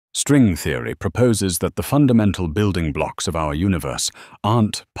String theory proposes that the fundamental building blocks of our universe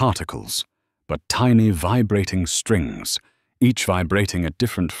aren't particles, but tiny vibrating strings, each vibrating at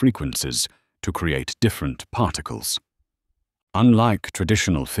different frequencies to create different particles. Unlike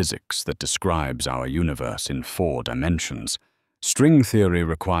traditional physics that describes our universe in 4 dimensions, string theory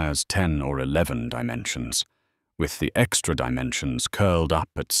requires 10 or 11 dimensions, with the extra dimensions curled up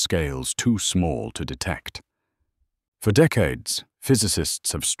at scales too small to detect. For decades,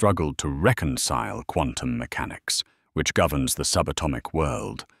 physicists have struggled to reconcile quantum mechanics, which governs the subatomic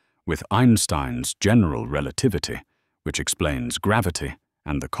world, with Einstein's general relativity, which explains gravity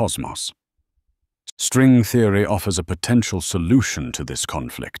and the cosmos. String theory offers a potential solution to this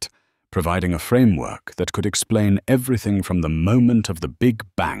conflict, providing a framework that could explain everything from the moment of the Big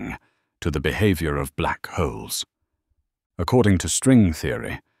Bang to the behavior of black holes. According to string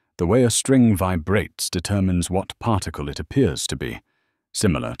theory, the way a string vibrates determines what particle it appears to be,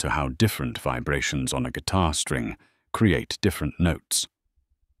 similar to how different vibrations on a guitar string create different notes.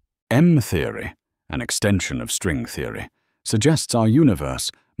 M-theory, an extension of string theory, suggests our universe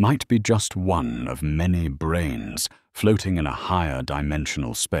might be just one of many brains floating in a higher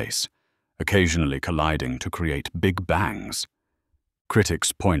dimensional space, occasionally colliding to create big bangs.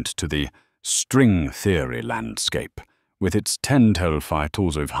 Critics point to the string theory landscape, with its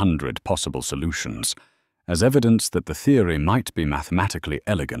 10⁻⁵ possible solutions, as evidence that the theory might be mathematically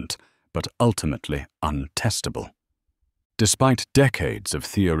elegant, but ultimately untestable. Despite decades of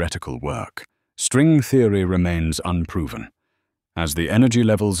theoretical work, string theory remains unproven, as the energy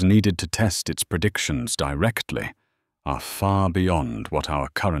levels needed to test its predictions directly are far beyond what our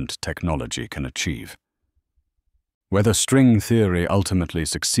current technology can achieve. Whether string theory ultimately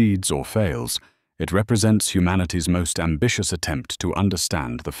succeeds or fails, it represents humanity's most ambitious attempt to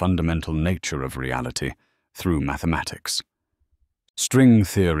understand the fundamental nature of reality through mathematics. String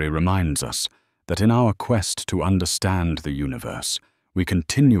theory reminds us that in our quest to understand the universe, we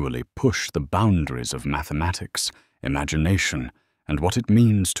continually push the boundaries of mathematics, imagination, and what it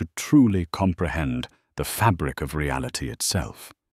means to truly comprehend the fabric of reality itself.